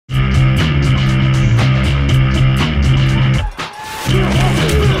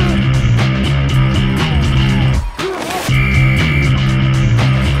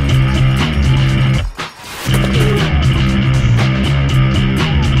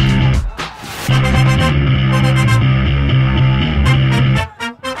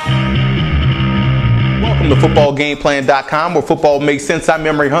to footballgameplan.com, where football makes sense. I'm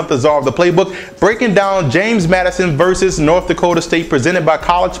Memory Hunt, the czar of the playbook, breaking down James Madison versus North Dakota State, presented by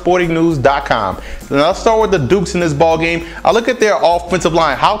collegesportingnews.com. Now let's start with the Dukes in this ball game. I look at their offensive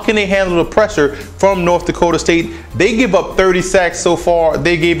line. How can they handle the pressure from North Dakota State? They give up 30 sacks so far.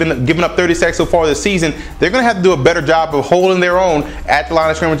 They've given up 30 sacks so far this season. They're going to have to do a better job of holding their own at the line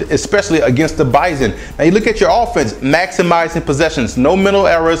of scrimmage, especially against the Bison. Now you look at your offense, maximizing possessions, no mental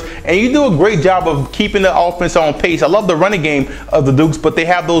errors, and you do a great job of keeping the offense on pace. I love the running game of the Dukes, but they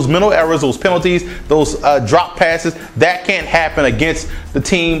have those mental errors, those penalties, those drop passes. That can't happen against the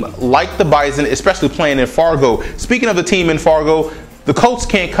team like the Bison, especially playing in Fargo. Speaking of the team in Fargo, the Colts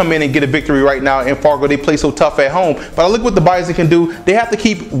can't come in and get a victory right now in Fargo. They play so tough at home. But I look what the Bison can do. They have to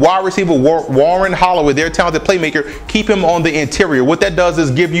keep wide receiver Warren Holloway, their talented playmaker, keep him on the interior. What that does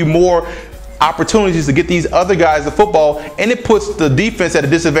is give you more opportunities to get these other guys the football, and it puts the defense at a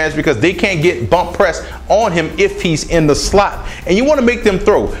disadvantage because they can't get bump press on him if he's in the slot. And you want to make them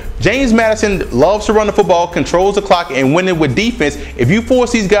throw. James Madison loves to run the football, controls the clock, and win it with defense. If you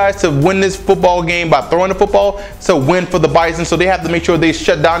force these guys to win this football game by throwing the football, it's a win for the Bison. So they have to make sure they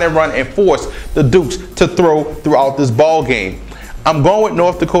shut down their run and force the Dukes to throw throughout this ball game. I'm going with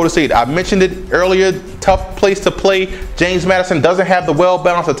North Dakota State. I mentioned it earlier, tough place to play. James Madison doesn't have the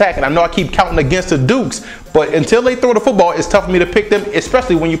well-balanced attack, and I know I keep counting against the Dukes, but until they throw the football, it's tough for me to pick them,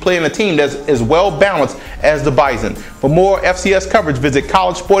 especially when you play in a team that's as well-balanced as the Bison. For more FCS coverage, visit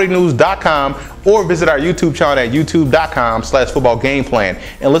collegesportingnews.com or visit our YouTube channel at youtube.com/footballgameplan.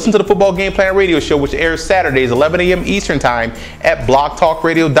 And listen to the Football Game Plan radio show, which airs Saturdays, 11 a.m. Eastern Time at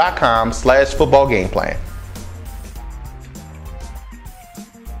blogtalkradio.com/footballgameplan.